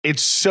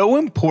it's so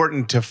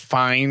important to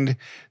find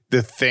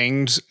the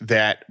things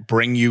that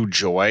bring you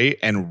joy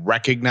and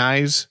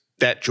recognize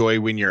that joy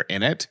when you're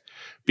in it.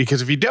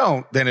 Because if you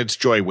don't, then it's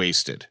joy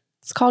wasted.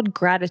 It's called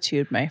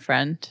gratitude, my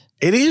friend.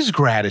 It is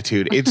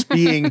gratitude.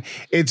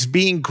 It's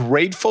being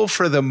grateful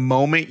for the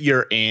moment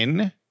you're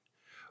in,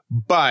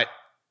 but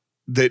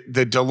the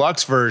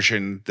deluxe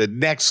version, the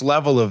next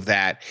level of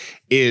that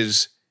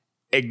is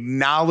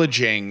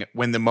acknowledging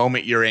when the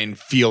moment you're in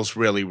feels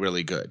really,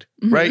 really good,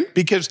 right?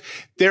 Because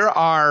there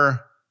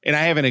are, and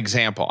I have an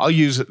example. I'll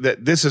use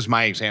that. This is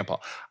my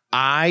example.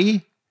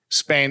 I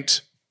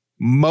spent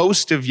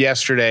most of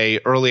yesterday,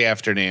 early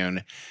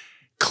afternoon,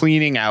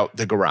 cleaning out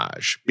the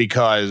garage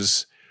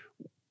because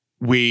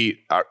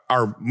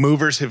our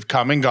movers have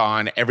come and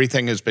gone.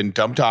 Everything has been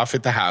dumped off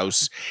at the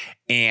house,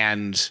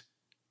 and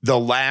the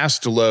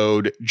last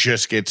load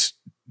just gets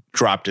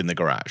dropped in the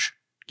garage.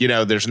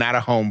 There's not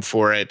a home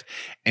for it.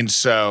 And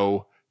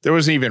so there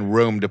wasn't even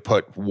room to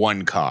put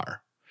one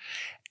car.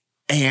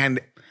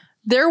 And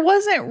there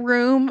wasn't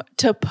room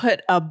to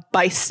put a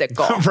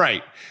bicycle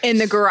right in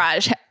the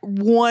garage.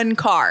 One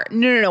car.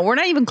 No. We're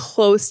not even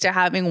close to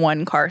having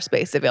one car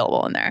space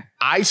available in there.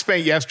 I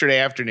spent yesterday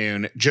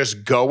afternoon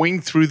just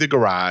going through the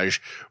garage,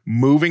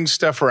 moving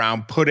stuff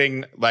around,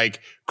 putting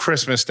like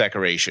Christmas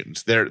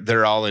decorations.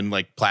 They're all in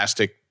like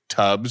plastic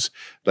tubs,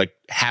 like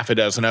half a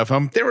dozen of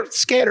them. They were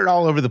scattered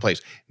all over the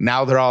place.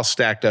 Now they're all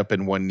stacked up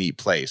in one neat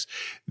place.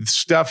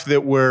 Stuff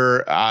that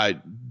we're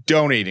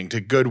donating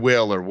to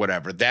Goodwill or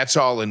whatever, that's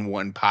all in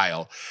one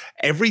pile.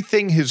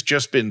 Everything has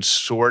just been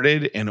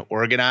sorted and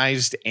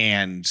organized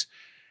and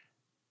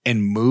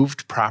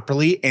moved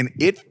properly. And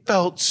it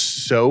felt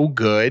so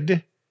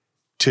good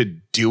to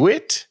do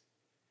it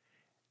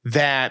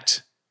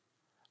that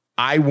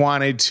I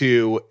wanted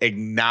to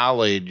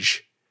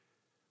acknowledge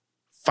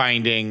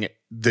finding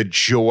the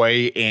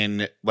joy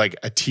in like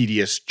a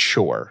tedious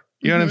chore.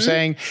 You know what I'm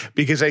saying?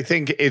 Because I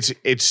think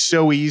it's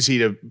so easy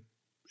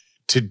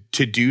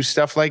to do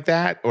stuff like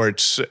that, or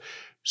it's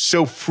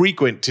so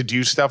frequent to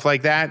do stuff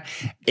like that.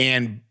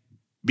 And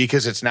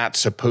because it's not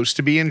supposed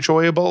to be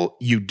enjoyable,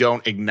 you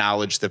don't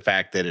acknowledge the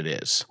fact that it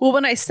is. Well,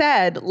 when I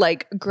said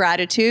like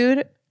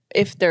gratitude,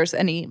 if there's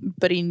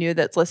anybody new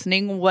that's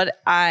listening, what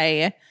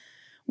I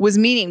was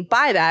meaning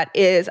by that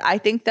is I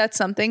think that's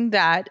something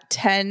that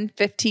 10,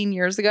 15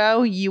 years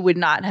ago, you would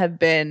not have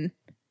been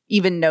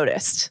even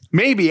noticed.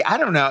 Maybe. I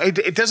don't know.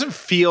 It doesn't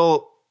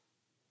feel,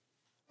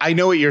 I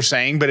know what you're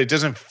saying, but it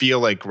doesn't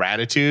feel like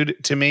gratitude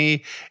to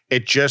me.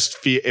 It just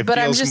feels. But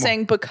I'm just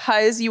saying,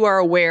 because you are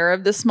aware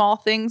of the small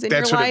things in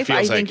your life,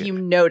 I think you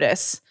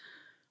notice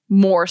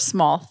more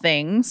small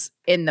things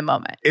in the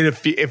moment.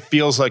 It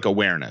feels like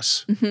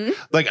awareness.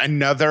 Like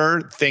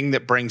another thing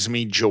that brings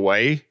me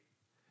joy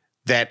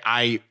that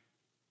I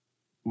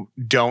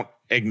don't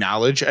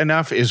acknowledge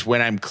enough is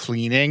when I'm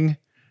cleaning.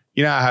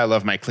 You know how I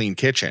love my clean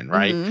kitchen,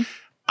 right?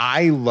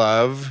 I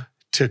love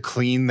to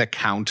clean the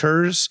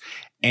counters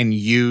and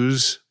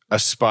use a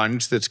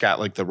sponge that's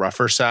got like the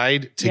rougher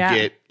side to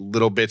get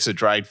little bits of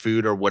dried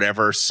food or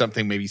whatever,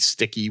 something maybe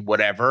sticky,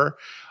 whatever,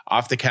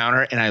 off the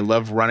counter. And I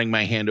love running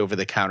my hand over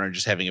the counter and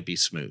just having it be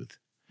smooth.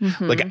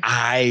 Like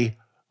I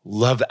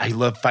love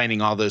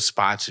finding all those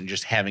spots and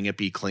just having it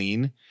be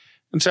clean.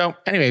 And so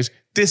anyways,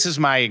 this is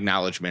my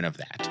acknowledgement of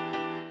that.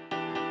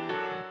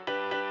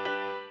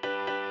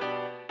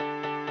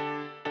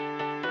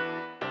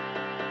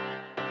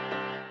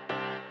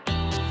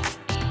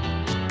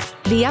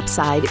 The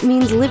Upside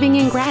means living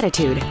in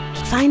gratitude,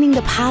 finding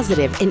the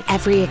positive in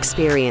every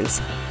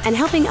experience, and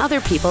helping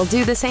other people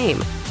do the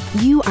same.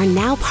 You are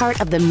now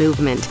part of the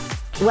movement.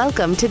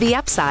 Welcome to The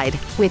Upside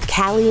with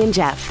Callie and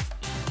Jeff.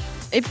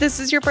 If this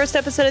is your first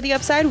episode of The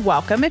Upside,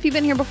 welcome. If you've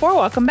been here before,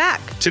 welcome back.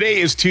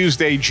 Today is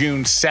Tuesday,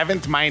 June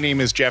 7th. My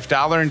name is Jeff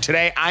Dollar, and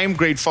today I am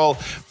grateful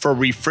for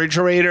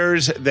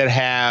refrigerators that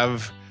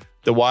have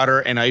the water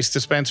and ice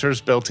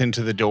dispensers built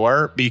into the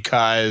door,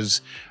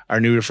 because our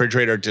new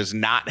refrigerator does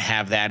not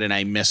have that, and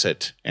I miss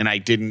it. And I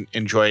didn't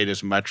enjoy it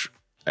as much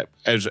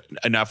as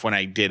enough when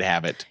I did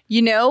have it.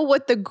 You know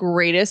what the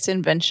greatest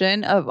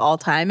invention of all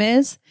time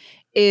is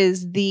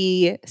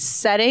the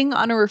setting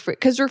on a refrigerator,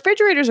 because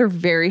refrigerators are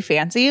very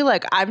fancy.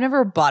 Like, I've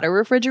never bought a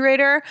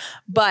refrigerator,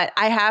 but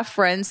I have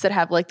friends that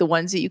have like the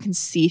ones that you can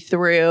see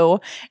through.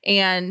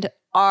 And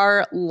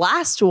our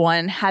last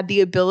one had the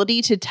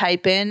ability to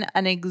type in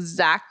an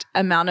exact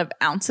amount of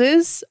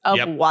ounces of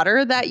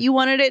water that you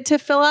wanted it to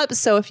fill up.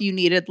 So if you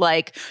needed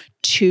like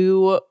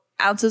 2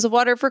 ounces of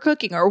water for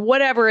cooking or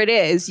whatever it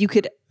is,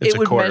 it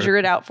would measure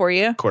it out for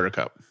you. Quarter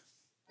cup.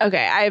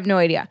 Okay, I have no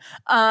idea.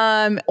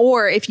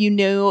 Or if you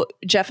knew,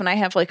 Jeff and I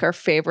have like our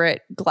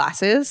favorite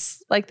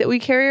glasses like that we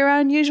carry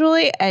around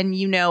usually, and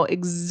you know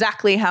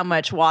exactly how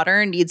much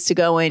water needs to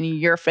go in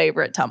your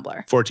favorite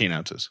tumbler. 14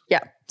 ounces. Yeah.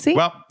 See?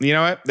 Well, you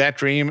know what? That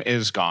dream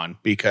is gone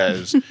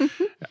because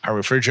our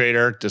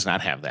refrigerator does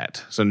not have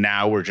that. So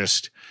now we're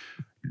just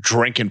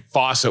drinking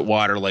faucet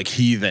water like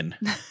heathen.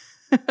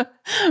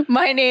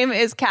 My name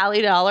is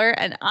Callie Dollar,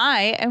 and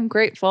I am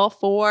grateful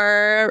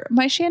for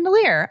my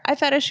chandelier. I've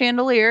had a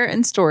chandelier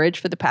in storage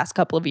for the past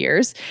couple of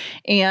years,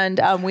 and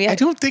I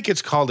don't think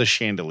it's called a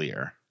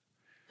chandelier.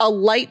 A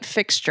light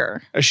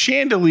fixture. A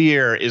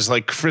chandelier is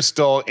like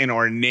crystal and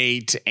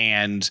ornate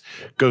and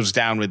goes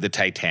down with the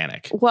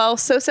Titanic. Well,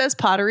 so says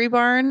Pottery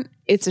Barn.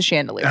 It's a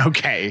chandelier.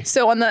 Okay.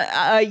 So on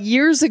the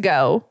years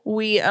ago,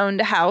 we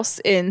owned a house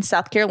in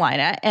South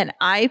Carolina, and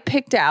I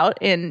picked out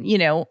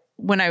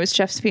when I was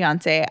Jeff's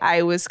fiance,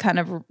 I was kind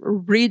of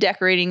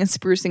redecorating and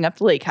sprucing up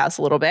the lake house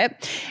a little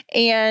bit.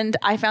 And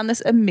I found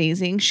this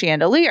amazing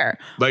chandelier.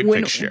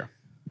 Fixture.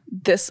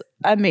 This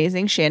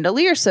amazing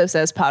chandelier, so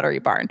says Pottery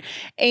Barn.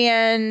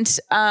 And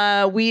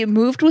we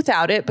moved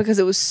without it because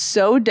it was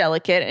so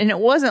delicate. And it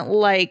wasn't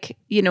like,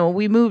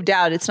 we moved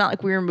out. It's not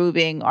like we were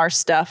moving our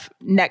stuff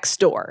next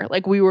door.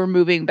 Like we were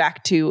moving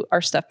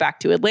our stuff back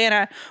to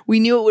Atlanta. We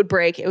knew it would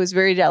break. It was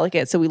very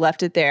delicate. So we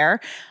left it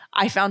there.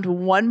 I found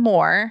one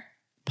more.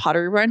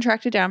 Pottery Barn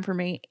tracked it down for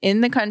me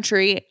in the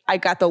country. I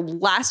got the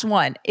last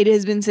one. It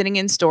has been sitting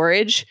in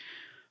storage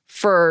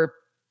for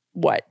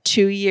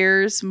 2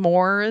 years,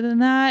 more than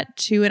that,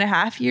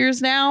 2.5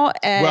 years now.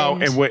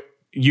 And what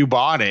you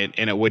bought it,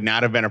 and it would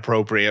not have been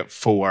appropriate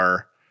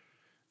for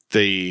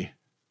the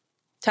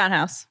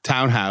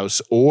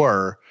townhouse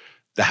or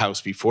the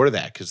house before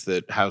that, because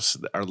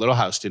our little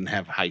house didn't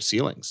have high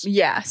ceilings.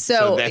 Yeah.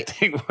 So that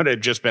thing would have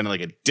just been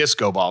like a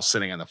disco ball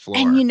sitting on the floor.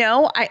 And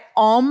I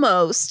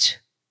almost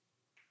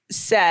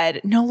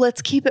said, no,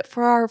 let's keep it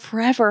for our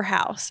forever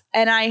house.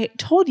 And I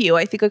told you,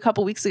 I think a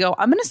couple weeks ago,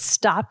 I'm going to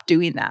stop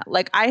doing that.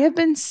 Like I have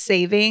been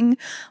saving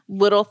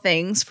little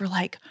things for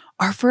like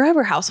our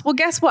forever house. Well,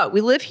 guess what?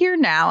 We live here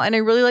now, and I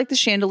really like the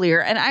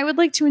chandelier, and I would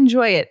like to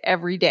enjoy it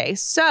every day.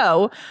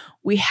 So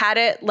we had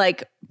it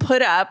like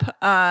put up,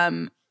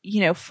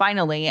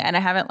 finally, and I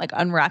haven't like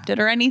unwrapped it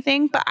or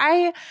anything, but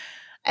I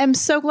am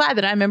so glad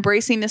that I'm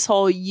embracing this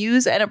whole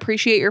use and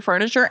appreciate your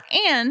furniture.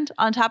 And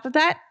on top of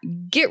that,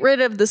 get rid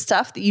of the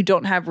stuff that you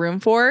don't have room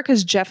for,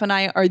 because Jeff and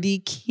I are the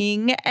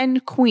king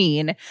and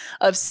queen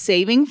of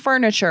saving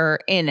furniture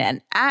in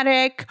an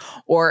attic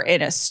or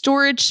in a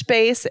storage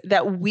space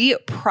that we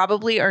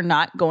probably are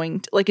not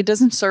going to, like, it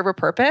doesn't serve a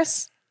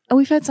purpose. And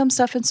we've had some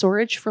stuff in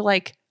storage for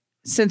like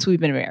since we've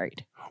been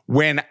married.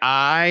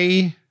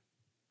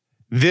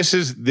 This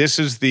is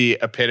the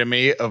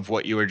epitome of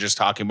what you were just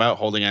talking about,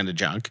 holding on to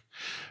junk.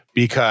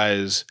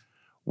 Because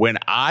when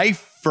I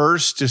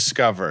first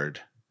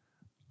discovered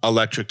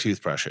electric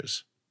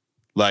toothbrushes,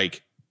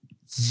 like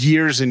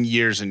years and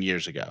years and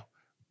years ago,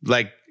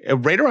 like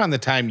right around the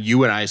time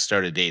you and I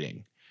started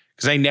dating,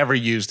 because I never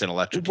used an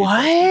electric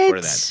toothbrush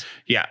before that.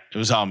 Yeah, it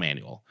was all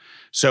manual.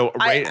 So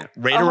right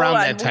around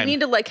that time. We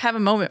need to like have a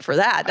moment for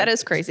that. That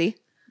is crazy.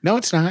 No,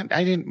 it's not.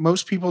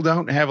 Most people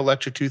don't have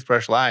electric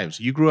toothbrush lives.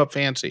 You grew up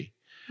fancy.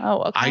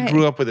 Oh, okay. I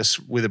grew up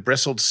with a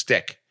bristled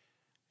stick,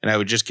 and I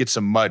would just get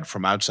some mud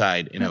from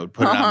outside, and I would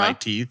put it on my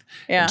teeth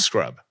and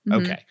scrub.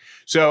 Mm-hmm. Okay.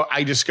 So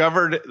I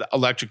discovered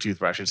electric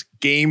toothbrushes,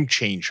 game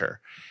changer.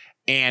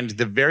 And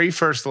the very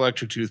first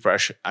electric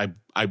toothbrush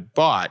I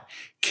bought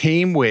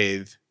came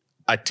with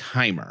a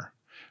timer,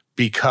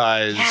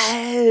 because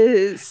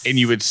and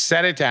you would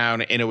set it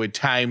down and it would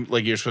time,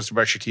 like you're supposed to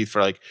brush your teeth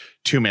for like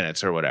 2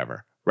 minutes or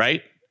whatever,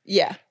 right?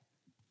 Yeah.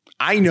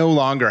 I no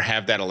longer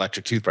have that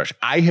electric toothbrush.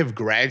 I have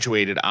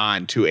graduated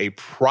on to a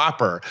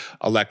proper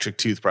electric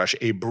toothbrush,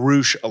 a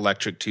Bruche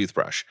electric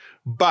toothbrush.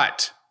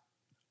 But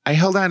I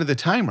held on to the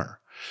timer,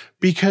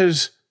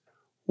 because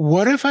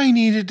what if I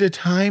needed to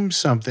time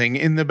something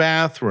in the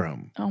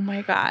bathroom? Oh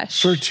my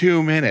gosh. For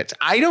 2 minutes.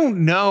 I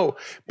don't know.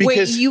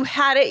 Because wait, you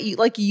had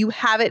it, you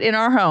have it in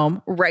our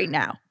home right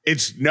now.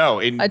 It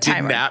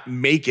did not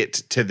make it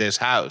to this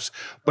house,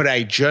 but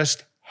I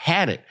just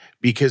had it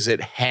because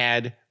it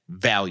had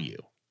value.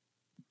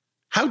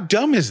 How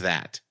dumb is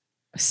that?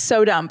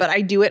 So dumb, but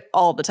I do it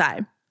all the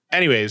time.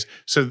 Anyways,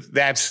 so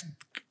that's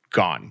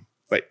gone.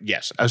 But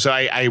yes, so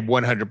I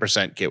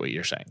 100% get what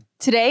you're saying.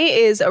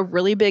 Today is a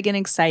really big and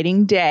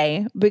exciting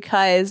day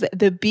because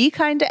the Be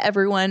Kind to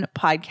Everyone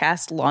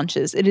podcast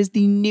launches. It is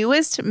the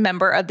newest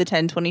member of the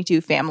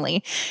 1022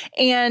 family.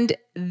 And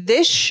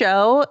this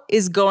show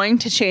is going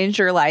to change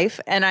your life.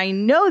 And I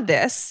know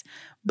this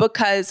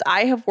because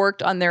I have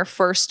worked on their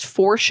first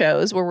 4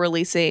 shows. We're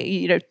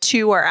releasing,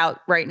 2 are out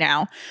right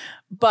now.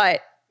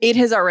 But it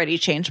has already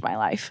changed my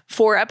life.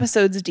 4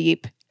 episodes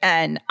deep,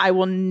 and I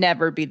will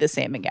never be the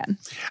same again.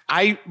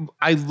 I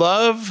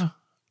love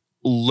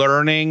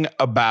learning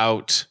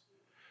about,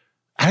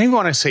 I don't even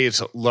want to say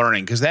it's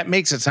learning, because that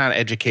makes it sound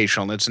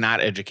educational, and it's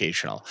not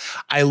educational.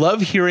 I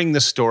love hearing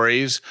the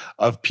stories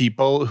of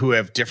people who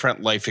have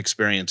different life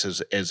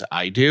experiences as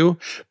I do,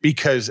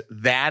 because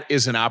that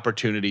is an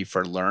opportunity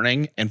for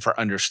learning and for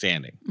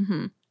understanding.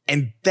 Mm-hmm.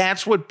 And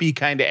that's what Be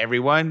Kind to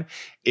Everyone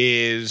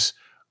is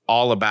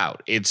all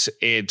about.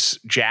 It's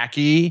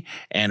Jackie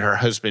and her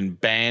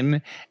husband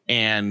Ben,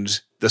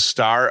 and the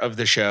star of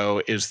the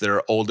show is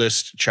their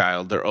oldest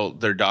child,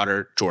 their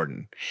daughter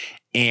Jordan,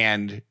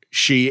 and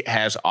she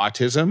has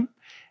autism,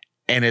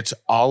 and it's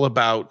all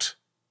about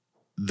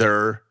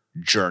their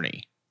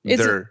journey.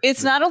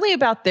 It's not only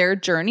about their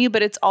journey,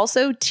 but it's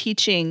also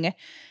teaching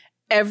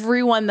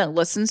everyone that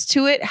listens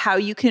to it how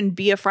you can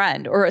be a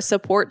friend or a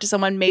support to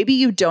someone. Maybe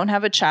you don't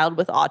have a child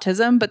with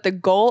autism, but the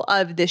goal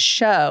of this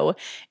show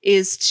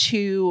is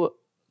to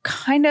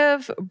kind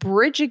of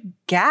bridge a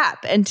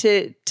gap and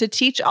to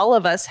teach all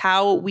of us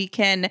how we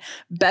can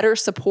better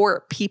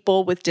support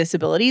people with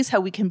disabilities, how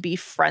we can be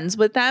friends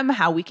with them,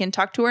 how we can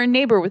talk to our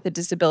neighbor with a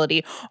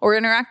disability or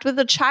interact with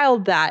a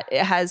child that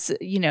has,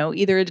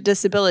 either a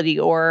disability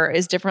or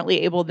is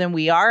differently able than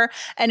we are.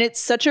 And it's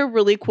such a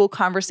really cool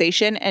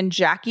conversation. And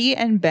Jackie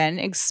and Ben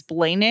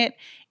explain it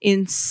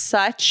in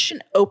such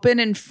an open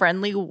and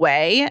friendly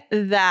way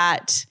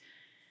that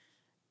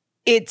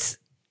it's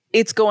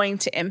going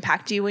to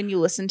impact you when you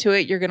listen to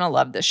it. You're going to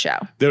love this show.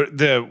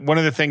 The one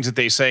of the things that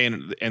they say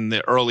in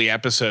the early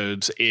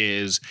episodes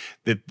is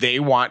that they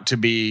want to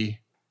be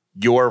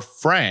your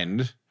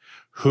friend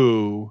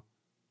who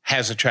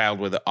has a child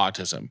with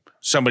autism,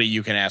 somebody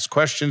you can ask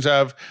questions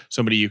of,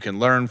 somebody you can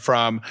learn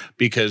from,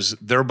 because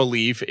their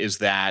belief is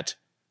that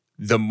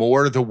the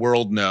more the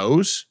world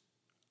knows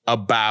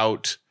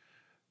about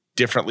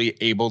differently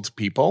abled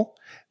people,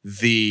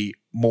 the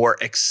more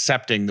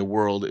accepting the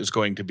world is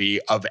going to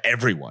be of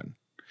everyone.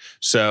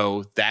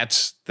 So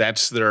that's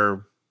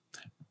their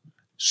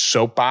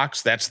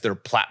soapbox, that's their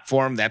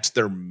platform, that's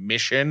their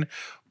mission.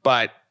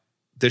 But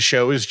the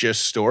show is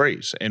just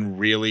stories and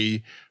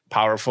really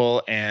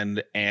powerful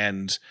and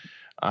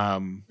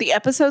the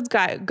episodes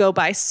go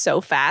by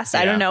so fast.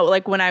 Yeah. I don't know.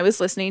 Like when I was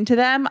listening to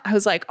them, I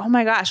was like, oh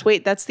my gosh,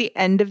 wait, that's the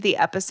end of the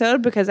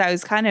episode, because I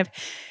was kind of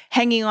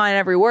hanging on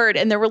every word.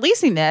 And they're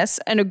releasing this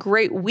in a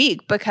great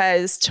week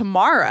because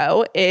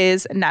tomorrow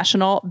is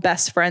National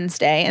Best Friends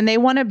Day and they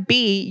want to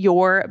be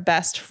your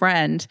best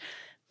friend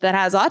that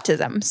has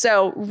autism.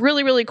 So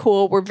really, really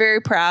cool. We're very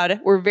proud.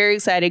 We're very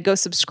excited. Go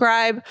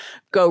subscribe,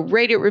 go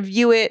rate it,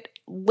 review it,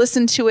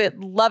 listen to it,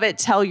 love it,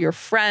 tell your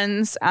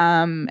friends.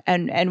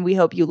 And we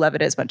hope you love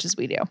it as much as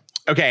we do.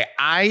 Okay.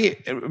 I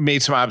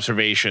made some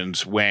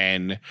observations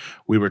when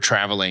we were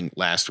traveling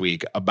last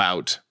week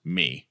about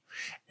me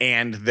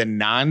and the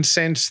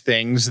nonsense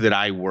things that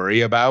I worry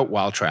about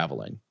while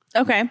traveling.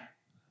 Okay.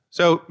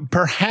 So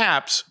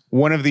perhaps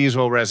one of these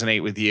will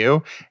resonate with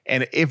you.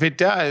 And if it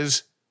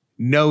does,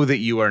 know that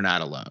you are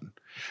not alone.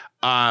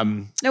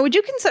 Now, would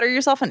you consider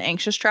yourself an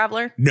anxious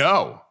traveler?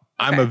 No,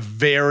 I'm a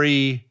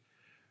very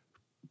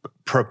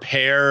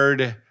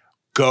prepared,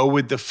 go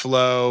with the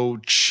flow,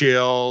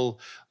 chill,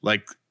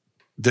 like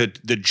the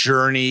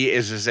journey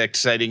is as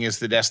exciting as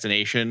the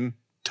destination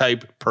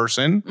type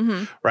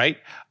person, right?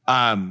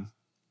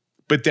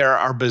 But there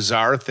are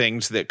bizarre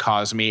things that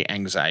cause me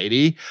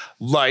anxiety.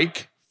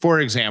 Like, for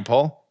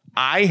example,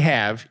 I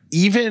have,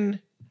 even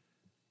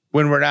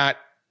when we're not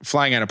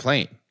flying on a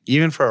plane,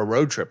 even for a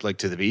road trip like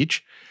to the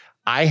beach,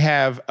 I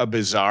have a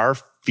bizarre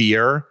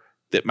fear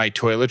that my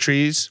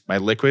toiletries, my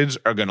liquids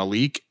are going to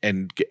leak.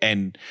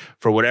 And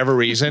for whatever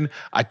reason,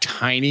 a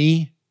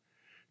tiny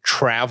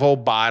travel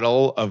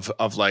bottle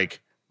of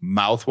like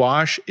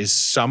mouthwash is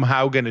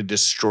somehow going to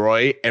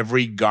destroy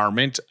every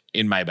garment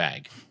in my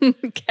bag.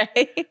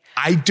 Okay.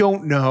 I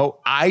don't know.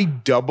 I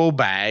double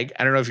bag.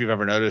 I don't know if you've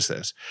ever noticed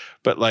this,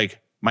 but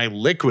like my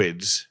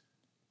liquids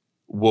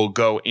will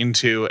go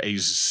into a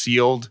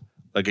sealed,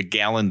 like a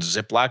gallon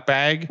Ziploc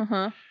bag,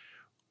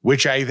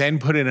 which I then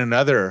put in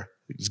another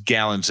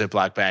gallon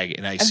Ziploc bag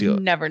and I seal it.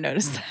 I've never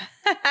noticed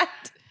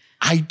that.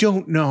 I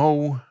don't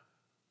know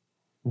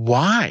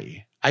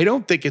why. I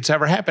don't think it's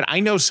ever happened. I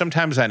know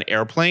sometimes on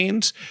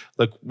airplanes,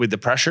 like with the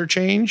pressure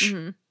change,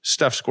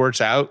 stuff squirts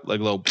out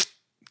like a little,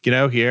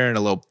 here and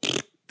a little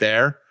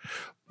there.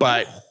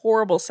 But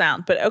horrible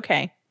sound, but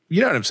okay.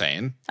 You know what I'm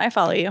saying? I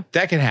follow you.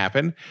 That can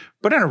happen.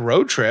 But on a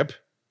road trip,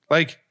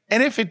 like,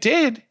 and if it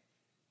did,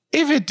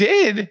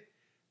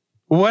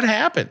 what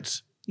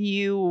happens?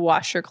 You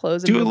wash your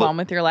clothes and move on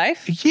with your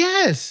life?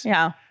 Yes.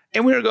 Yeah.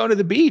 And we were going to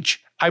the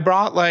beach. I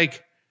brought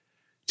like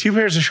 2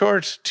 pairs of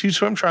shorts, 2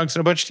 swim trunks,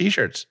 and a bunch of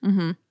t-shirts.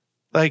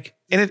 Like,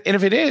 and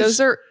if it is. Those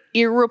are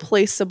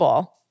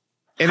irreplaceable,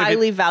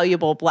 highly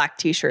valuable black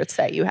t-shirts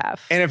that you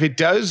have. And if it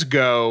does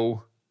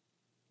go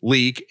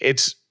leak,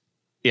 it's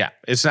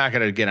not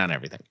going to get on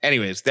everything.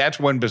 Anyways, that's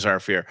one bizarre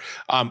fear.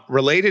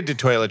 Related to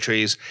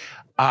toiletries,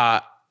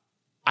 I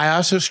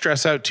also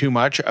stress out too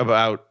much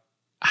about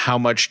how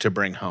much to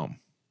bring home.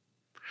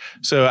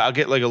 So I'll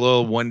get like a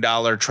little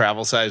 $1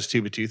 travel size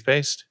tube of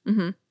toothpaste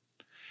and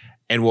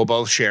we'll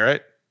both share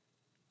it.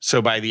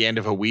 So by the end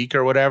of a week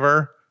or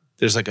whatever,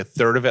 there's like a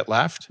third of it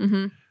left,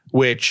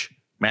 which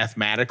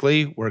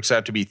mathematically works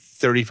out to be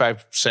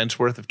 35 cents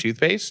worth of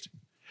toothpaste.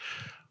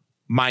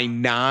 My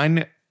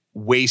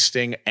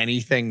non-wasting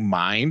anything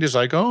mind is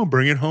like, oh,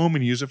 bring it home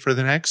and use it for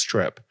the next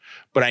trip.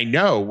 But I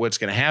know what's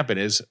going to happen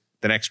is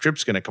the next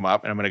trip's going to come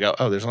up and I'm going to go,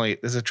 oh, this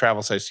is a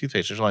travel size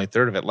toothpaste. There's only a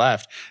third of it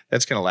left.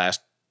 That's going to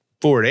last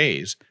 4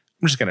 days.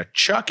 I'm just going to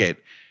chuck it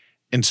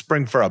and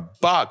spend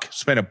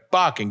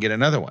 $1 and get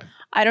another one.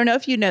 I don't know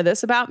if you know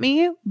this about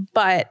me,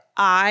 but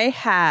I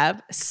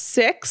have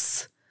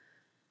 6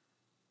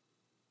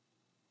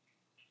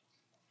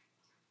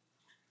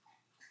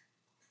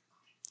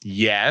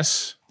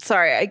 Yes.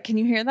 Sorry, can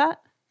you hear that?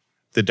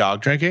 The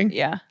dog drinking?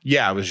 Yeah.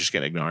 Yeah, I was just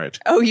going to ignore it.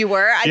 Oh, you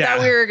were? I Yeah.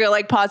 thought we were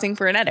like pausing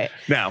for an edit.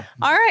 No.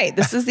 All right.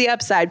 This is the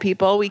upside,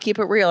 people. We keep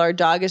it real. Our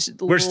dog is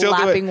We're still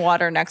lapping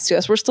water next to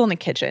us. We're still in the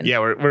kitchen. Yeah,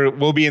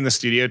 we'll be in the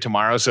studio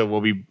tomorrow, so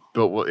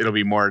it'll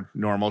be more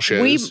normal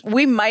shows.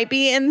 We might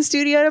be in the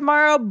studio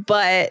tomorrow,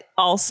 but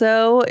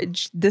also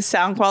the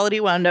sound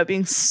quality wound up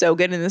being so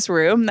good in this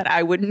room that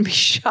I wouldn't be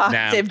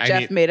shocked if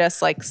Jeff made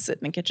us like sit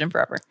in the kitchen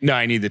forever. No,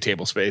 I need the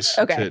table space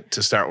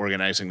to start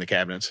organizing the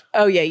cabinets.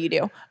 Oh yeah, you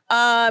do.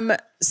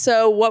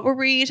 So what were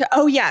we?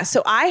 Oh yeah.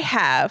 So I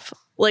have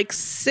like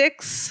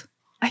 6,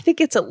 I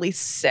think it's at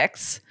least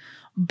 6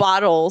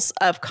 bottles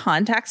of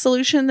contact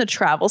solution, the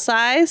travel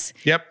size.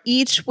 Yep.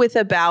 Each with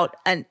about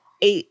an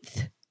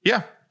 1/8.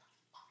 Yeah.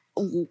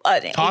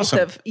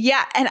 Awesome.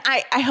 And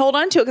I hold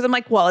on to it because I'm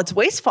like, well, it's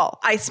wasteful.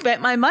 I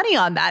spent my money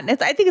on that, and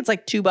I think it's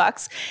like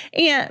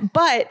 $2.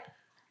 But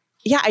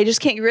yeah, I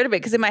just can't get rid of it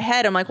because in my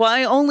head I'm like, well,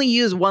 I only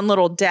use one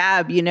little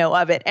dab,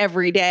 of it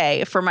every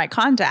day for my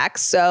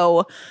contacts.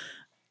 So,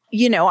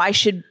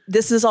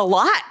 this is a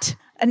lot.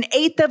 An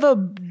 1/8 of a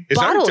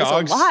bottle is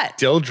a lot.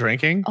 Still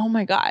drinking? Oh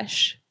my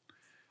gosh.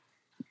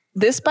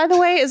 This, by the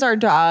way, is our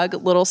dog.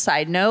 Little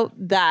side note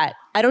that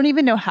I don't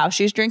even know how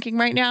she's drinking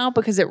right now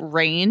because it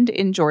rained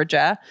in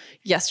Georgia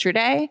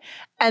yesterday.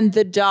 And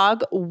the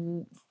dog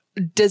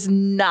does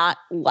not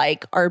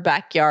like our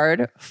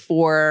backyard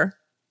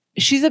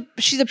she's a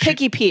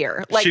picky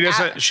peer. Like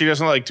she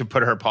doesn't like to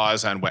put her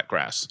paws on wet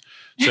grass.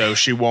 So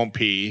she won't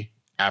pee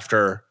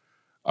after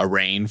a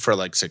rain for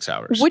like 6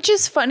 hours. Which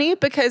is funny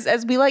because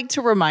as we like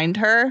to remind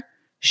her,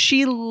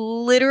 she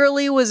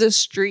literally was a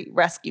street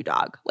rescue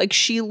dog. Like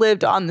she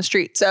lived on the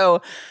street.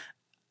 So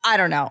I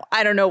don't know.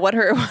 I don't know what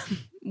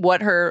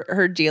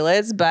her deal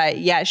is, but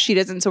yeah, she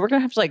doesn't. So we're going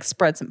to have to like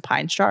spread some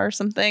pine straw or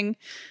something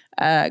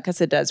because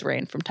it does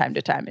rain from time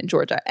to time in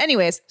Georgia.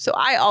 Anyways, so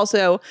I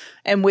also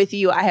am with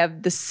you. I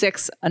have the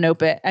 6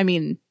 unopened. I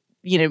mean,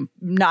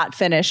 not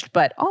finished,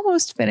 but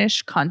almost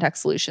finished contact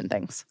solution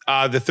things.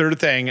 The third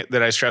thing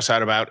that I stress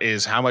out about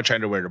is how much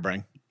underwear to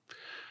bring.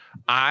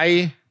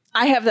 I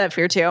have that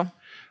fear too.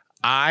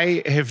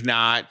 I have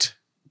not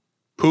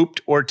pooped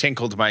or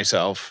tinkled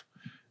myself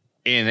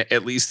in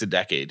at least a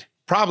decade,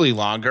 probably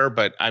longer,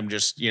 but I'm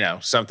just,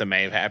 something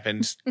may have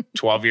happened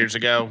 12 years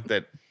ago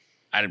that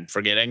I'm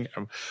forgetting.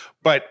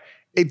 But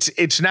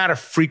it's not a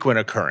frequent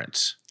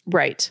occurrence.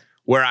 Right.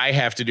 Where I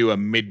have to do a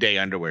midday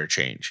underwear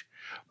change.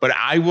 But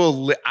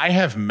I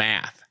have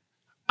math.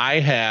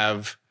 I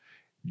have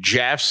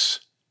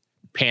Jeff's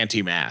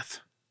panty math.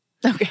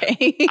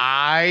 Okay.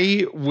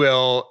 I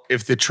will,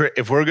 if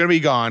we're going to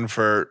be gone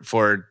for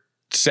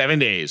 7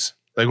 days,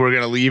 like we're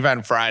going to leave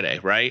on Friday,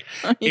 right?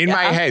 In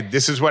my head,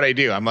 this is what I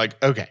do. I'm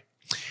like, okay,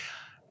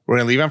 we're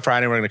going to leave on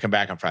Friday. We're going to come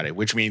back on Friday,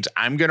 which means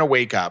I'm going to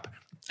wake up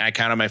and I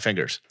count on my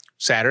fingers.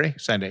 Saturday,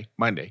 Sunday,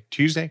 Monday,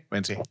 Tuesday,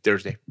 Wednesday,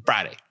 Thursday,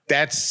 Friday.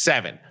 That's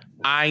 7.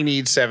 I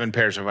need 7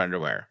 pairs of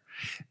underwear.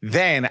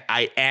 Then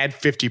I add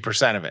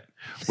 50% of it,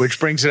 which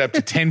brings it up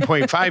to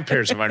 10.5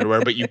 pairs of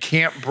underwear, but you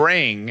can't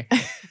bring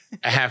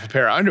a half a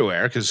pair of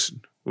underwear because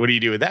what do you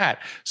do with that?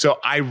 So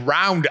I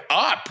round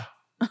up.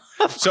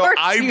 So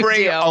I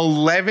bring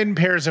 11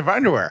 pairs of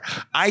underwear.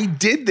 I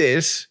did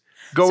this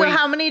going. So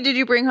how many did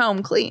you bring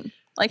home clean?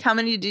 Like how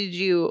many did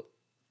you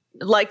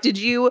did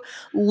you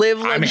live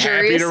luxuriously? I'm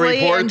happy to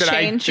report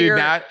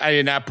that I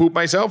did not poop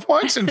myself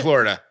once in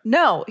Florida.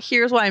 No,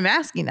 here's why I'm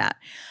asking that.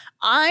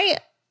 I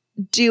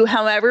do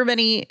however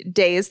many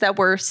days that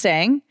we're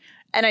staying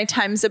and I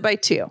times it by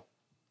 2.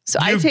 So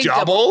I take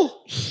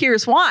double.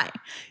 Here's why.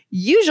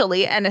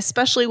 Usually, and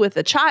especially with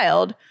a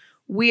child,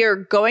 we are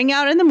going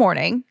out in the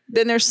morning,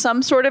 then there's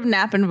some sort of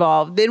nap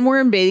involved, then we're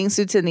in bathing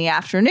suits in the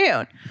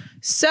afternoon.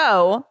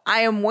 So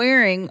I am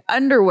wearing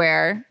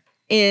underwear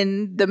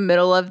in the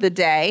middle of the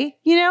day,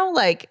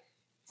 like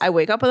I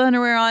wake up with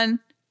underwear on,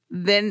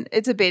 then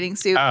it's a bathing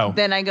suit,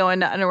 then I go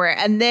into underwear.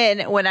 And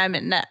then when I'm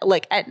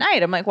at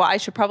night, I'm like, well, I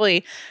should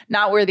probably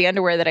not wear the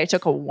underwear that I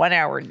took a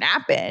 1-hour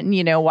nap in.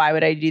 Why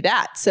would I do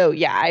that? So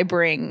yeah, I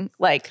bring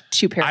like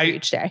 2 pairs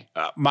each day.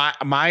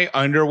 My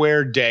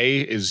underwear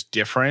day is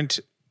different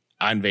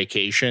on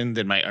vacation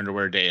than my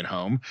underwear day at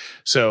home.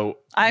 So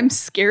I'm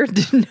scared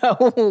to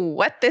know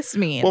what this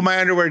means. Well, my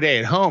underwear day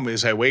at home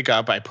is I wake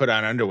up, I put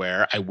on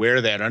underwear, I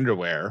wear that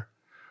underwear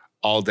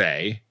all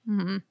day.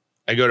 Mm-hmm.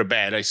 I go to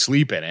bed, I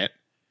sleep in it.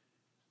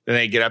 Then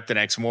I get up the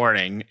next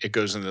morning, it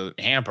goes in the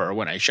hamper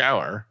when I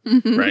shower,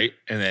 right?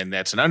 And then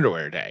that's an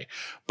underwear day.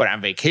 But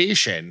on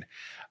vacation,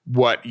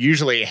 what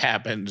usually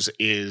happens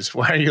is,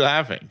 why are you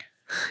laughing?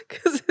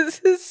 Because this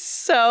is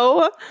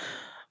so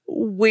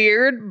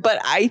weird,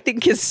 but I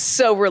think is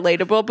so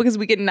relatable because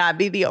we could not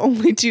be the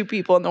only 2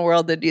 people in the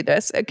world that do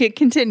this. Okay,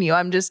 continue.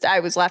 I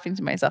was laughing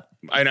to myself.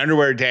 An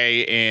underwear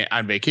day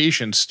on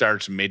vacation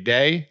starts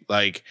midday,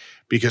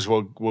 because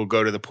we'll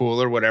go to the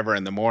pool or whatever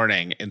in the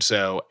morning. And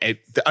so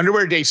the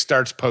underwear day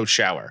starts post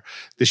shower.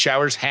 The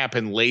showers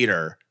happen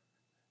later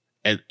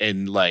on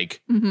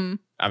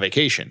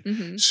vacation.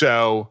 Mm-hmm.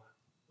 So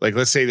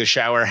let's say the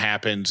shower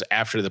happens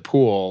after the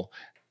pool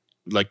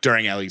like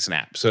during Ellie's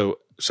nap. So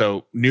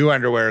new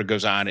underwear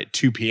goes on at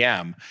 2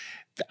 p.m.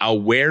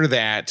 I'll wear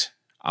that.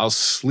 I'll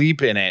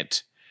sleep in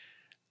it.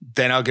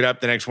 Then I'll get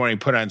up the next morning,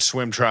 put on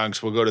swim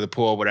trunks. We'll go to the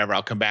pool, whatever.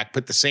 I'll come back,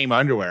 put the same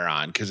underwear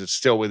on because it's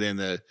still within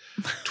the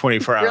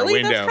 24-hour really?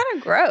 window. That's kind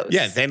of gross.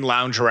 Yeah. Then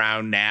lounge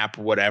around, nap,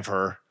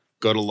 whatever.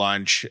 Go to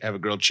lunch, have a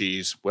grilled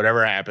cheese,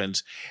 whatever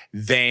happens.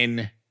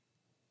 Then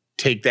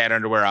take that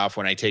underwear off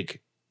when I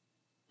take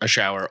a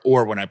shower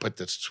or when I put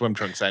the swim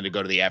trunks on to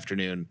go to the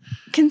afternoon.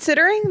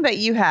 Considering that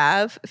you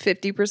have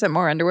 50%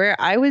 more underwear,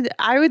 I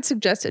would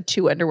suggest a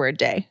 2 underwear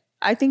day.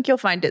 I think you'll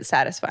find it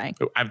satisfying.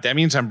 That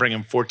means I'm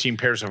bringing 14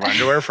 pairs of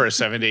underwear for a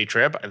 7-day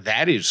trip.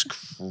 That is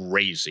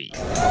crazy.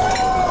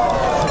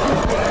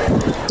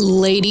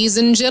 Ladies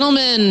and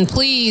gentlemen,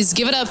 please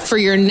give it up for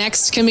your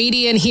next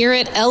comedian here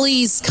at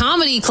Ellie's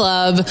Comedy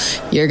Club.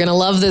 You're going to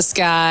love this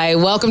guy.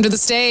 Welcome to the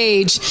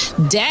stage,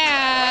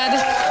 Dad.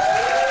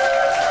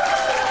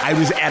 I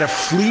was at a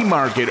flea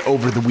market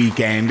over the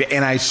weekend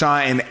and I saw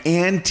an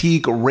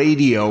antique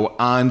radio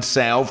on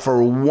sale for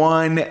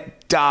 $1.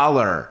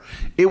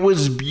 It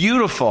was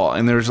beautiful,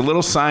 and there was a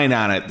little sign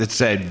on it that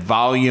said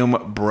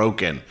volume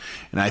broken.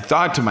 And I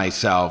thought to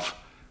myself,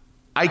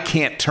 I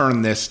can't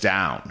turn this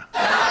down.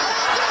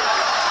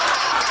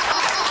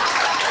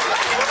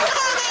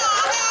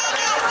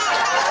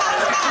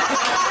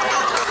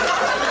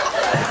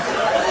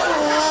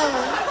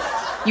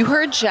 You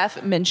heard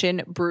Jeff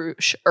mention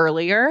Bruush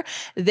earlier.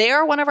 They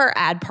are one of our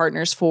ad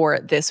partners for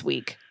this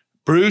week.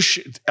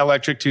 Bruush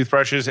electric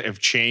toothbrushes have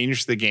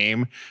changed the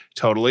game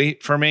totally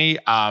for me.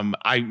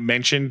 I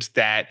mentioned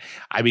that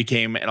I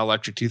became an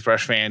electric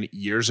toothbrush fan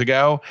years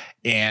ago,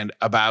 and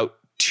about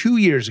 2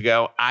 years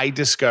ago, I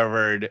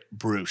discovered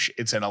Bruush.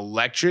 It's an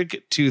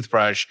electric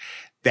toothbrush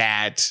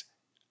that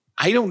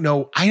I don't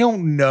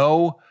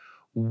know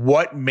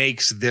what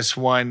makes this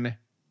one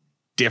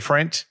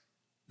different.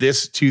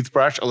 This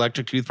toothbrush,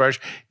 electric toothbrush,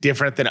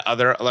 different than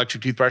other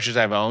electric toothbrushes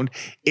I've owned.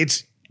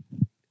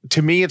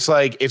 To me, it's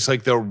like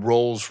the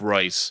Rolls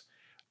Royce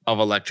of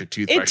electric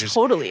toothbrushes. It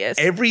totally is.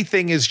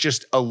 Everything is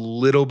just a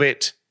little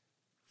bit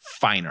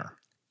finer.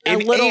 A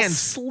little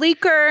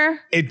sleeker.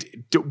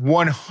 It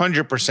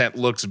 100%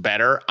 looks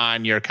better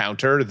on your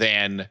counter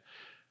than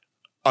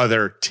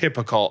other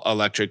typical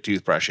electric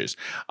toothbrushes.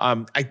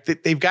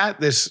 They've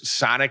got this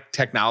sonic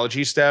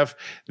technology stuff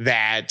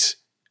that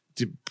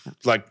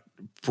like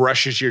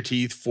brushes your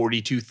teeth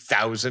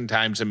 42,000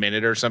 times a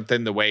minute or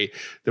something, the way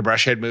the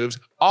brush head moves.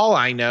 All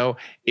I know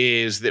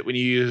is that when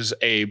you use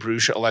a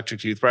Bruush electric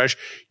toothbrush,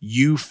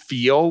 you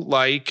feel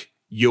like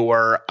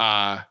your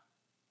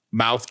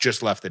mouth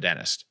just left the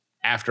dentist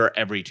after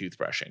every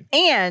toothbrushing.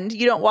 And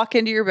you don't walk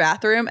into your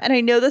bathroom, and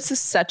I know this is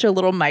such a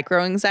little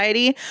micro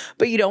anxiety,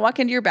 but you don't walk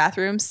into your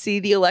bathroom,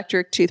 see the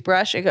electric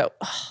toothbrush, and go,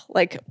 oh,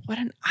 like, what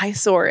an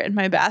eyesore in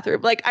my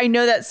bathroom. Like, I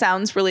know that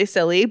sounds really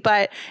silly,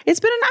 but it's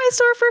been an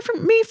eyesore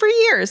for me for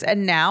years,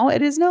 and now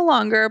it is no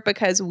longer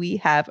because we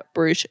have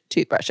Bruush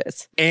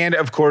toothbrushes. And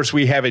of course,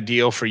 we have a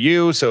deal for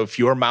you. So if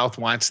your mouth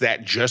wants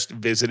that just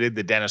visited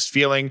the dentist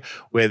feeling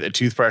with a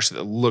toothbrush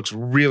that looks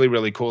really,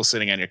 really cool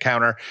sitting on your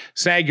counter,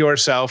 snag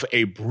yourself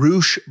a Bruush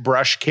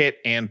brush kit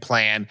and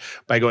plan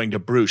by going to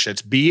Bruush.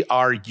 That's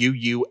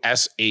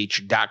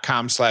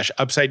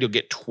BRUUSH.com/upside. You'll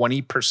get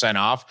 20%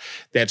 off.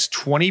 That's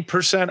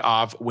 20%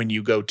 off when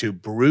you go to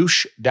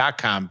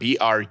Bruush.com,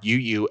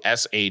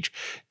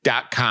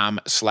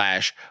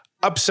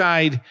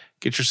 BRUUSH.com/upside.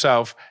 Get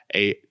yourself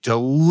a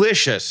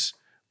delicious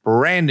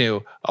brand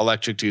new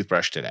electric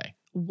toothbrush today.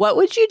 What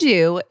would you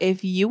do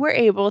if you were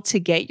able to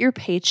get your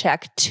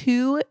paycheck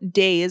 2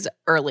 days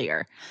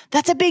earlier?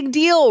 That's a big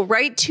deal,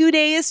 right? 2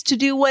 days to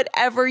do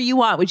whatever you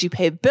want. Would you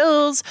pay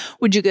bills?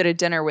 Would you go to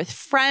dinner with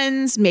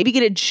friends? Maybe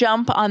get a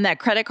jump on that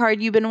credit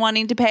card you've been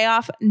wanting to pay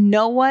off?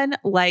 No one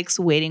likes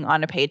waiting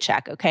on a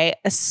paycheck, okay?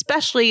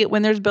 Especially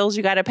when there's bills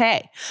you got to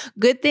pay.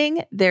 Good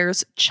thing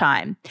there's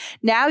Chime.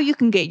 Now you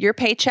can get your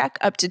paycheck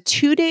up to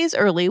 2 days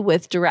early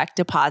with direct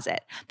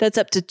deposit. That's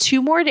up to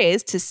 2 more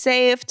days to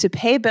save, to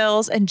pay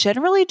bills, and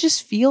generally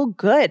just feel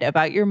good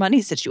about your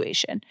money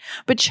situation.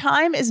 But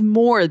Chime is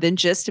more than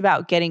just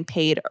about getting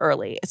paid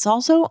early. It's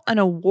also an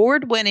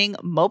award-winning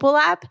mobile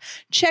app,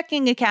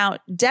 checking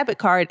account, debit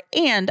card,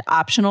 and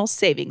optional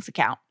savings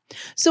account.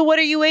 So what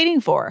are you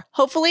waiting for?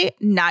 Hopefully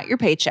not your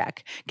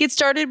paycheck. Get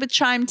started with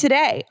Chime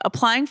today.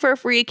 Applying for a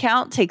free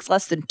account takes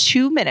less than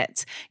 2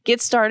 minutes. Get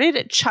started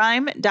at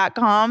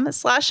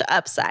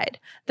chime.com/upside.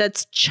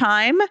 That's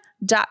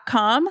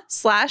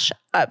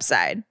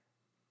chime.com/upside.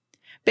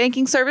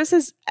 Banking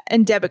services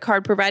and debit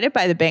card provided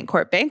by the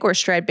Bancorp Bank or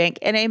Stride Bank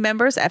N.A.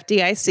 members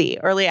FDIC.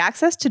 Early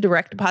access to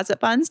direct deposit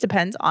funds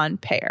depends on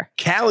payer.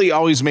 Callie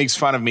always makes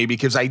fun of me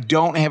because I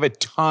don't have a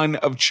ton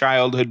of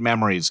childhood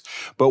memories.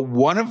 But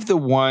one of the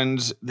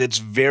ones that's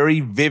very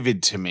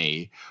vivid to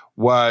me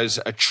was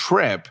a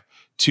trip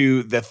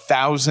to the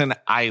Thousand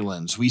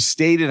Islands. We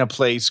stayed in a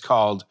place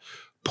called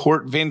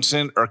Port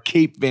Vincent or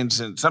Cape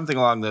Vincent, something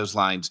along those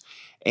lines.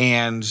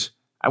 And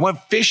I went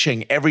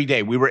fishing every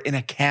day. We were in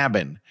a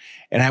cabin.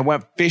 And I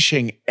went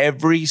fishing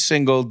every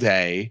single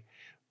day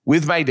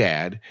with my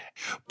dad,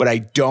 but I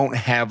don't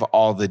have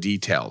all the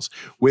details.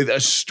 With a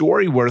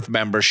Storyworth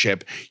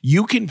membership,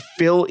 you can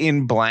fill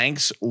in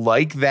blanks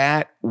like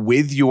that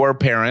with your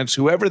parents,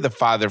 whoever the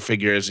father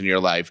figure is in your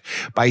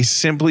life, by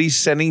simply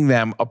sending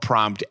them a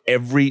prompt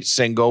every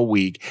single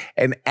week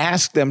and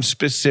ask them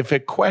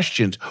specific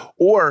questions.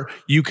 Or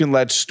you can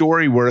let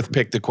Storyworth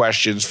pick the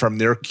questions from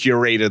their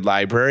curated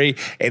library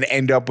and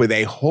end up with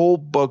a whole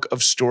book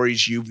of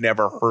stories you've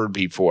never heard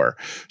before.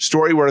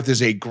 Storyworth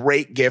is a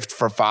great gift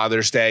for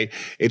Father's Day.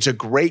 It's a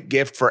great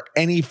gift for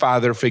any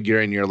father figure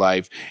in your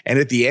life. And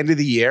at the end of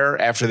the year,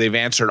 after they've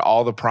answered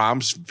all the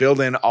prompts,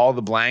 filled in all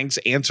the blanks,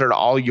 answered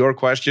all your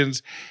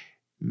questions,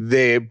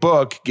 the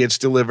book gets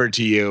delivered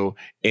to you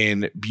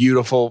in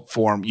beautiful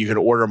form. You can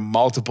order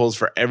multiples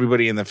for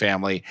everybody in the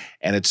family,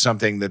 and it's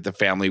something that the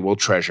family will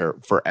treasure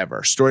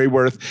forever.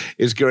 Storyworth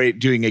is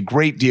doing a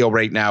great deal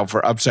right now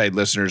for Upside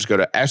listeners. Go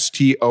to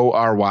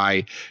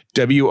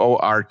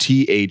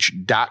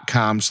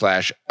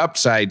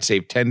STORYWORTH.com/upside.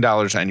 Save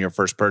 $10 on your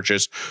first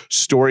purchase.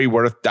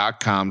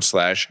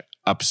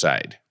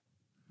 Storyworth.com/upside.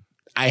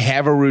 I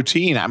have a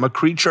routine. I'm a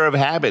creature of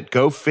habit.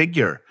 Go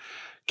figure.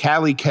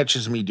 Callie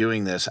catches me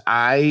doing this.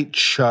 I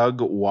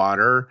chug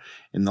water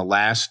in the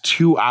last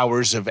 2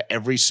 hours of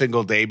every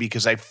single day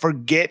because I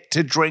forget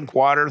to drink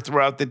water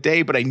throughout the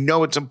day, but I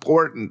know it's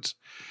important.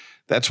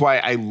 That's why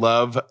I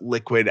love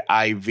Liquid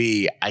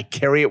IV. I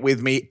carry it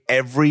with me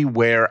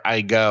everywhere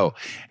I go.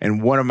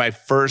 And one of my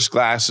first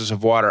glasses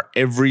of water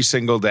every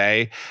single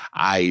day,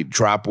 I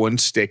drop one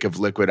stick of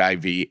Liquid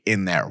IV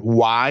in there.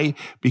 Why?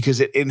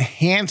 Because it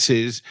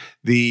enhances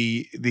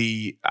the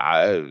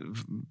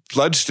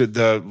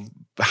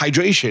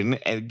hydration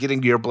and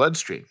getting to your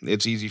bloodstream.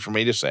 It's easy for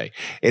me to say.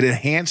 It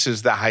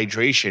enhances the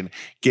hydration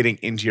getting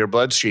into your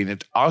bloodstream.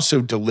 It also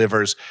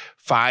delivers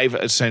 5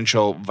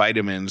 essential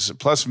vitamins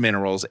plus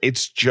minerals.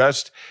 It's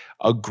just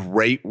a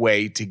great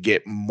way to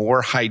get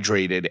more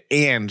hydrated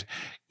and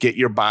get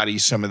your body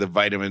some of the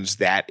vitamins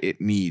that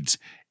it needs.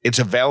 It's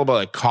available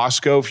at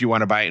Costco if you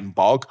want to buy it in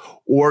bulk,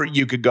 or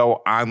you could go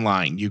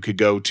online. You could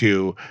go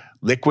to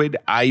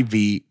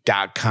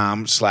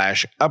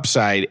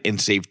liquidiv.com/upside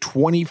and save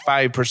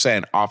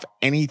 25% off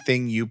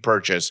anything you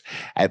purchase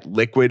at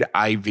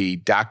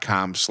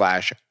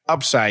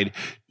liquidiv.com/upside.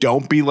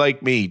 Don't be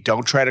like me.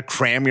 Don't try to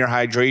cram your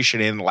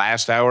hydration in the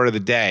last hour of the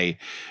day.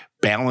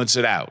 Balance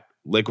it out.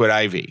 Liquid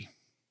IV.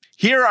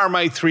 Here are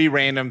my 3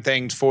 random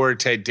things for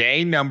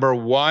today. Number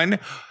 1,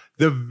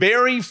 the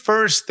very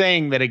first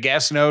thing that a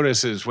guest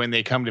notices when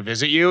they come to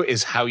visit you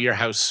is how your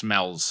house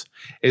smells.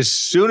 As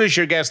soon as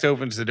your guest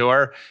opens the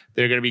door,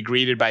 they're going to be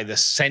greeted by the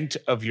scent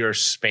of your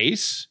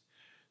space.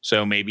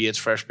 So maybe it's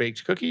fresh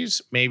baked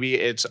cookies. Maybe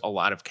it's a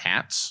lot of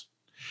cats.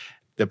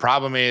 The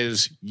problem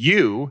is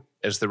you,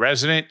 as the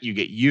resident, you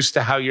get used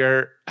to how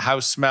your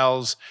house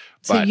smells.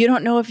 So you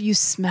don't know if you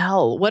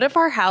smell. What if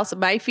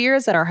my fear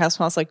is that our house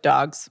smells like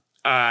dogs.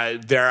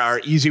 There are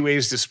easy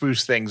ways to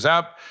spruce things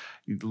up.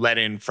 Let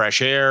in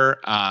fresh air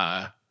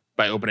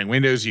by opening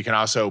windows. You can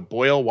also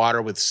boil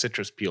water with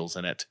citrus peels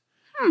in it.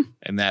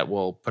 And that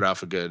will put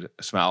off a good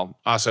smell.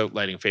 Also,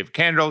 lighting a favorite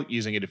candle,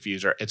 using a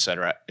diffuser,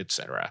 etc.,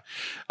 etc.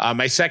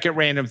 My second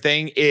random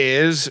thing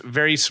is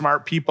very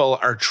smart people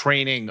are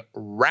training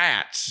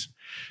rats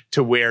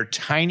to wear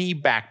tiny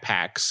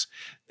backpacks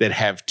that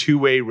have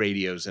 2-way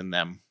radios in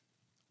them.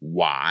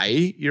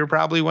 Why, you're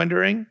probably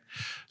wondering?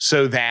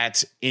 So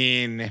that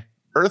in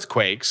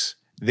earthquakes,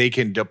 they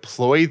can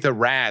deploy the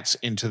rats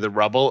into the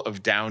rubble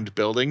of downed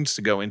buildings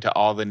to go into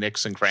all the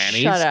nooks and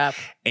crannies. Shut up.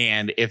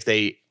 And if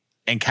they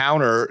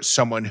encounter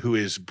someone who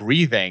is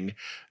breathing,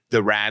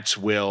 the rats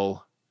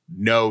will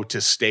know to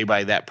stay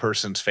by that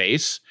person's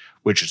face,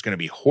 which is going to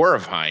be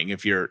horrifying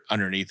if you're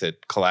underneath a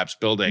collapsed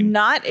building.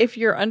 Not if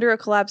you're under a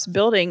collapsed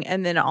building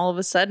and then all of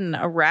a sudden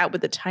a rat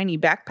with a tiny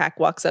backpack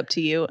walks up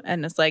to you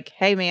and it's like,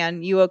 hey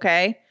man, you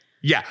okay?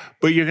 Yeah,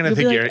 but you're going to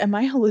think like, you're... am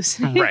I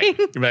hallucinating? Right.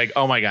 You'll be like,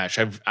 oh my gosh,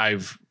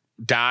 I've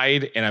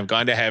died and I've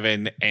gone to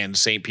heaven and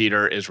St.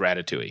 Peter is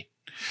Ratatouille.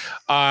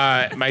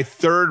 My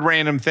third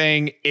random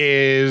thing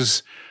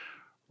is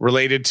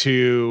related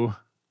to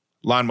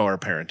lawnmower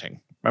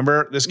parenting.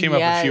 Remember, this came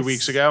up a few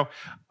weeks ago.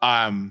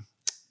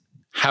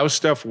 How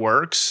Stuff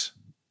Works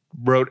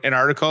wrote an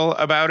article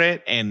about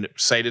it and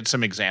cited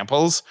some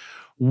examples.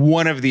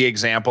 One of the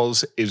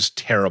examples is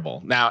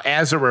terrible. Now,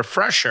 as a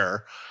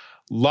refresher,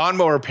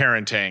 lawnmower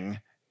parenting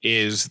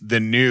is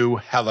the new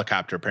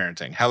helicopter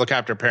parenting.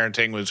 Helicopter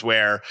parenting was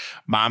where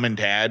mom and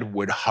dad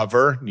would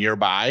hover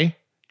nearby,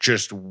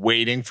 just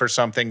waiting for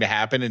something to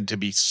happen and to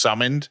be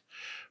summoned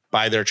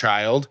by their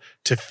child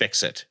to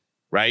fix it,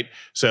 right?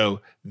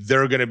 So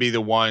they're going to be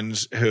the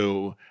ones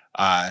who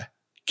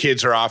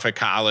kids are off at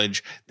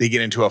college. They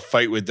get into a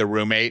fight with the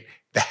roommate.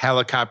 The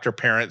helicopter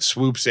parent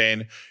swoops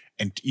in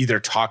and either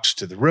talks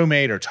to the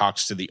roommate or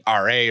talks to the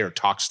RA or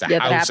talks to housing.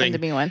 That happened to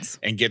me once.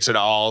 And gets it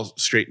all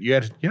straight. You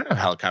don't have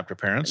helicopter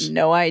parents.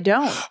 No, I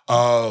don't.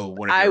 Oh,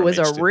 I was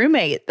a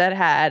roommate that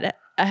had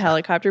a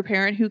helicopter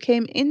parent who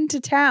came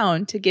into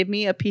town to give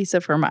me a piece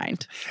of her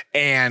mind.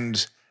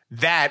 And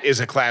That is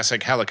a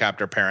classic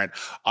helicopter parent.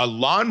 A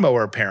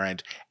lawnmower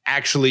parent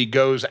actually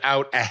goes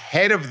out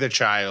ahead of the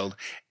child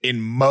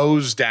and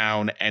mows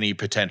down any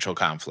potential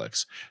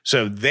conflicts.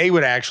 So they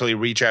would actually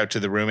reach out to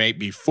the roommate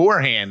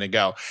beforehand and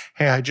go,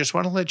 hey, I just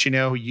want to let you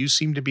know, you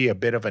seem to be a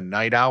bit of a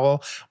night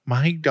owl.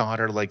 My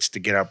daughter likes to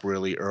get up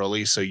really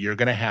early, so you're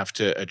going to have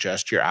to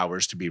adjust your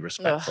hours to be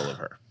respectful of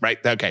her.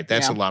 Right? Okay,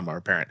 that's a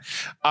lawnmower parent.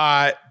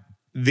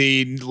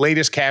 The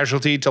latest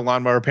casualty to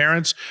lawnmower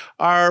parents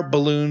are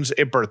balloons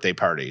at birthday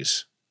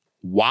parties.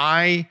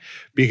 Why?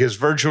 Because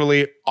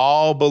virtually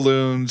all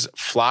balloons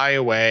fly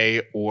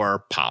away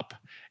or pop,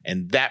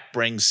 and that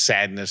brings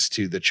sadness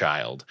to the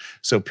child.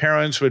 So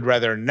parents would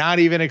rather not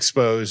even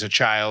expose a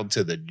child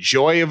to the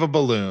joy of a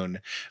balloon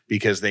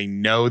because they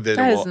know that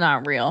that it is will,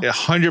 not real.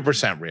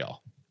 100%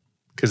 real,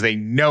 because they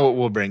know it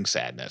will bring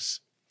sadness.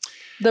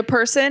 The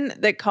person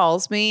that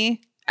calls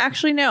me,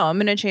 actually, no, I'm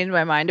going to change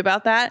my mind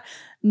about that.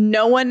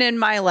 No one in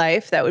my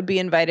life that would be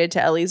invited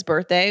to Ellie's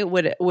birthday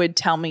would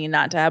tell me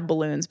not to have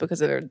balloons because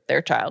of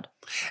their child.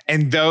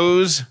 And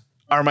those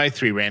are my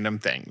 3 random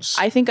things.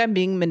 I think I'm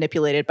being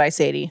manipulated by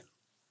Sadie.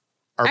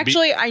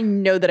 Actually, I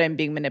know that I'm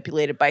being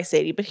manipulated by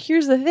Sadie, but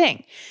here's the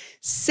thing.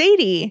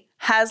 Sadie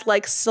has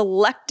like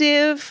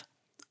selective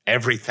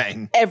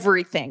everything,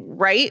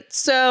 right?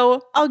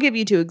 So I'll give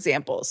you 2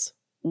 examples.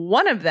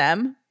 One of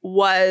them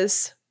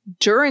was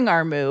during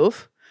our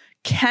move,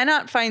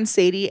 cannot find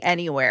Sadie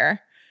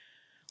anywhere.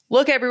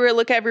 Look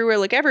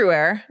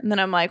everywhere. And then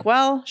I'm like,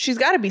 well, she's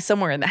got to be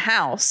somewhere in the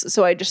house.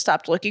 So I just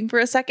stopped looking for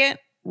a second,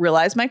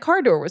 realized my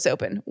car door was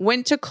open,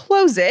 went to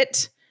close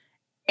it,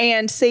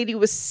 and Sadie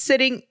was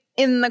sitting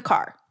in the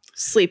car,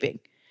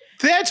 sleeping.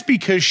 That's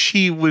because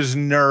she was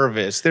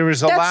nervous. There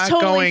was a lot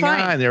totally going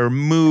fine. on. There were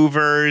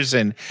movers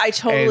and I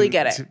totally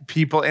get it.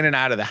 People in and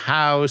out of the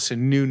house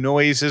and new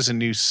noises and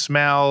new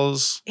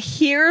smells.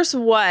 Here's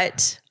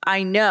what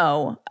I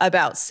know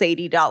about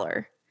Sadie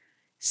Dollar.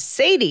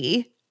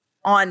 Sadie,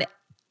 on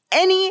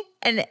any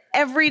and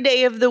every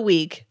day of the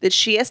week that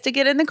she has to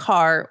get in the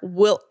car,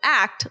 will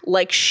act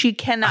like she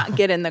cannot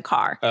get in the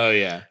car. Oh,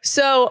 yeah.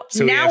 So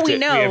now we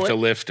know we have to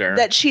lift her.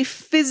 that she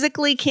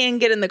physically can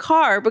get in the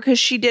car because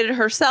she did it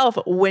herself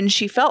when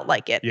she felt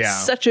like it. Yeah.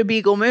 Such a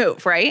Beagle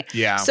move, right?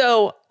 Yeah.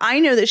 So I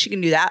know that she can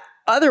do that.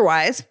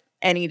 Otherwise,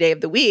 any day of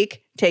the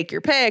week, take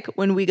your pick.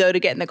 When we go to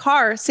get in the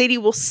car, Sadie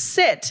will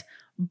sit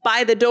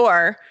by the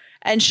door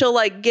and she'll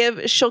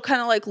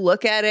kind of like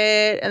look at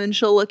it, and then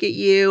she'll look at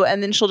you,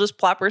 and then she'll just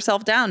plop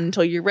herself down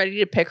until you're ready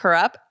to pick her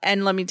up.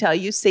 And let me tell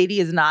you, Sadie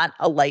is not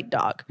a light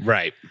dog.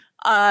 Right.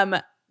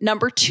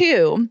 Number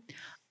 2,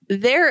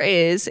 there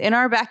is in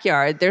our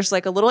backyard, there's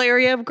like a little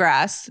area of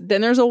grass.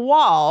 Then there's a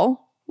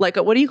wall, like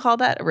what do you call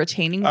that? A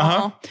retaining wall.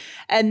 Uh-huh.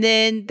 And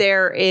then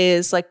there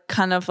is like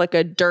kind of like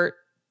a dirt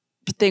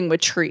thing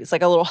with trees,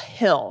 like a little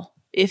hill,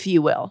 if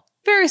you will.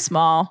 Very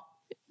small.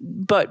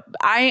 But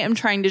I am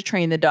trying to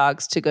train the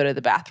dogs to go to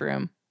the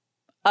bathroom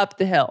up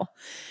the hill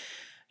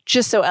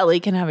just so Ellie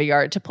can have a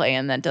yard to play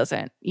in that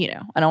doesn't,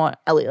 I don't want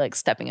Ellie like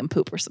stepping in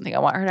poop or something. I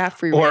want her to have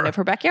free reign of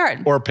her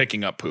backyard. Or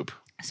picking up poop.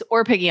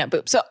 Or picking up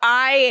poop. So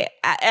I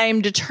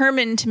am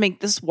determined to make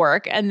this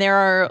work. And there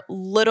are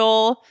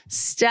little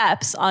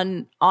steps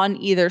on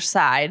either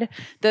side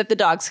that the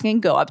dogs can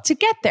go up to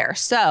get there.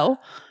 So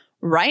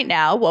right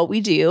now, what we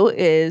do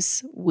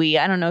is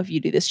I don't know if you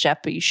do this,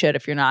 Jeff, but you should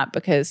if you're not,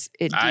 because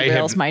it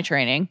derails my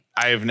training.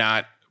 I have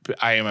not.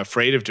 I am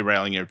afraid of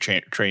derailing your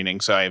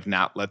training, so I have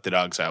not let the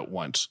dogs out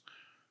once.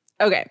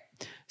 Okay.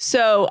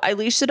 So I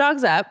leash the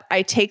dogs up.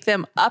 I take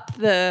them up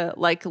the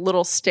like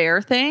little stair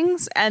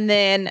things, and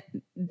then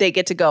they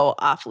get to go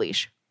off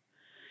leash.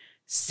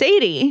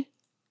 Sadie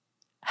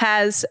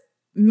has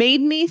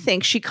made me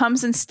think. She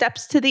comes and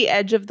steps to the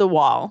edge of the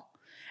wall.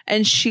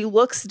 And she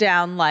looks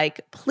down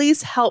like,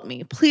 please help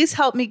me. Please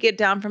help me get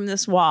down from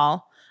this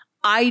wall.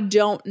 I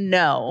don't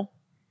know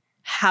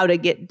how to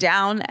get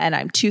down and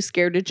I'm too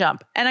scared to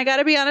jump. And I got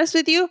to be honest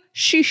with you,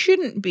 she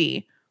shouldn't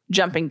be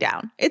jumping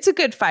down. It's a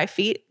good 5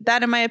 feet.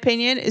 That, in my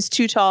opinion, is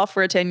too tall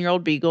for a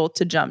 10-year-old beagle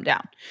to jump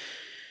down.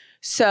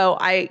 So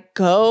I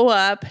go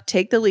up,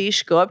 take the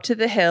leash, go up to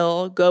the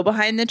hill, go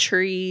behind the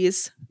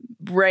trees,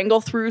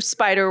 wrangle through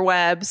spider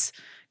webs,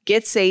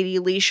 get Sadie,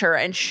 leash her,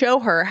 and show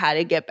her how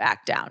to get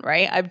back down,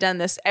 right? I've done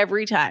this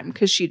every time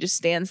because she just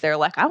stands there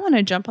like, I want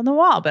to jump on the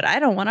wall, but I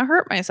don't want to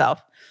hurt myself.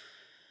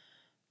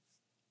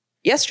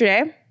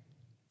 Yesterday,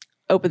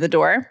 opened the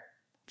door,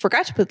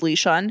 forgot to put the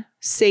leash on.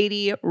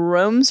 Sadie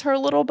roams her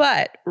little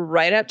butt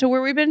right up to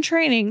where we've been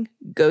training,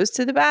 goes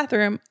to the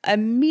bathroom,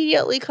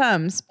 immediately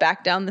comes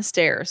back down the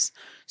stairs.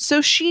 So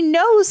she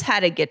knows how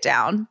to get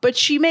down, but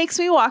she makes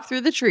me walk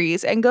through the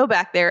trees and go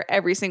back there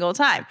every single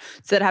time.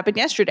 So that happened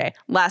yesterday.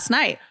 Last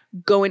night,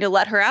 going to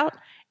let her out,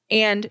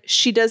 and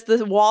she does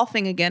the wall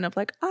thing again of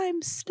like,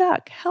 I'm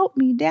stuck. Help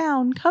me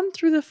down. Come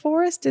through the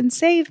forest and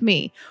save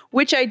me,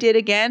 which I did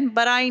again,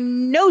 but I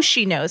know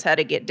she knows how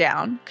to get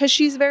down because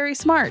she's very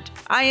smart.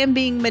 I am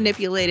being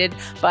manipulated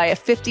by a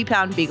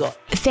 50-pound beagle.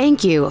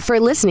 Thank you for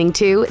listening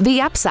to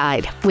The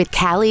Upside with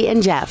Callie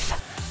and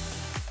Jeff.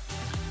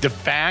 The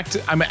fact,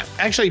 I'm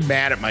actually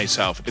mad at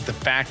myself at the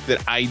fact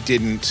that I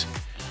didn't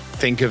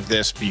think of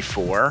this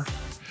before.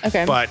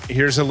 Okay. But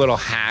here's a little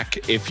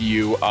hack if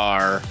you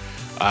are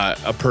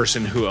a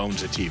person who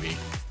owns a TV.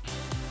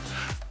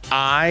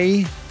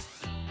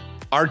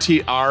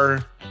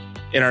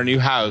 In our new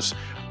house,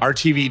 our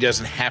TV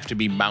doesn't have to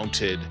be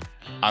mounted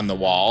on the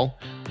wall.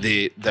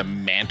 The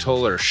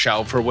mantle or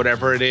shelf or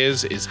whatever it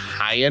is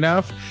high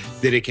enough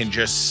that it can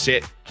just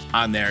sit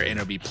on there and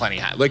it'll be plenty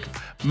high. Like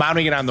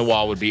mounting it on the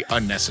wall would be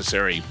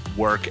unnecessary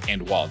work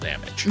and wall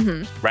damage,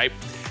 right?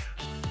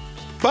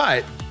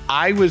 But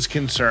I was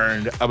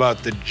concerned about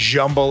the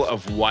jumble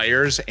of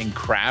wires and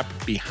crap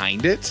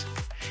behind it.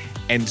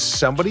 And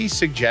somebody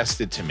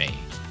suggested to me,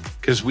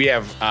 because we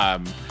have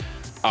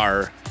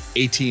our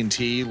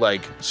AT&T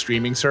like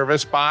streaming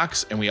service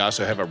box, and we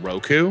also have a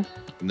Roku,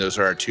 and those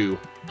are our two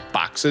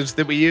boxes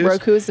that we use.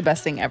 Roku is the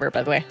best thing ever,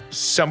 by the way.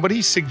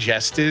 Somebody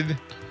suggested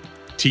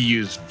to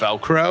use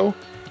Velcro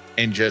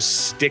and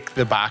just stick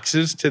the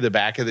boxes to the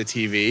back of the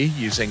TV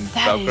using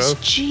Velcro. That is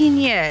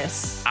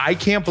genius. I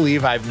can't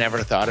believe I've never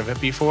thought of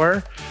it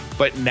before,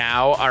 but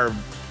now our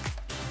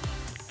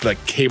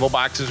like cable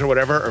boxes or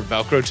whatever are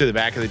Velcro to the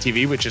back of the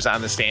TV, which is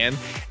on the stand.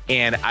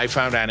 And I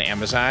found on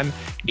Amazon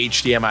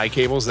HDMI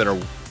cables that are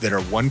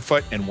 1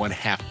 foot and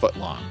 1/2 foot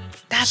long.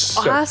 That's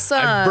awesome.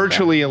 I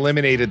virtually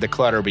eliminated the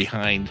clutter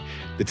behind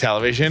the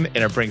television, and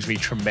it brings me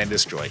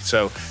tremendous joy.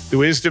 So the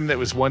wisdom that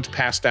was once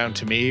passed down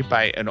to me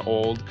by an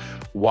old,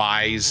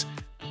 wise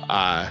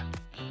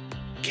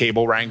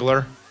cable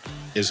wrangler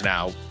is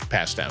now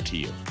passed down to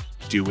you.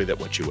 Do with it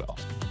what you will.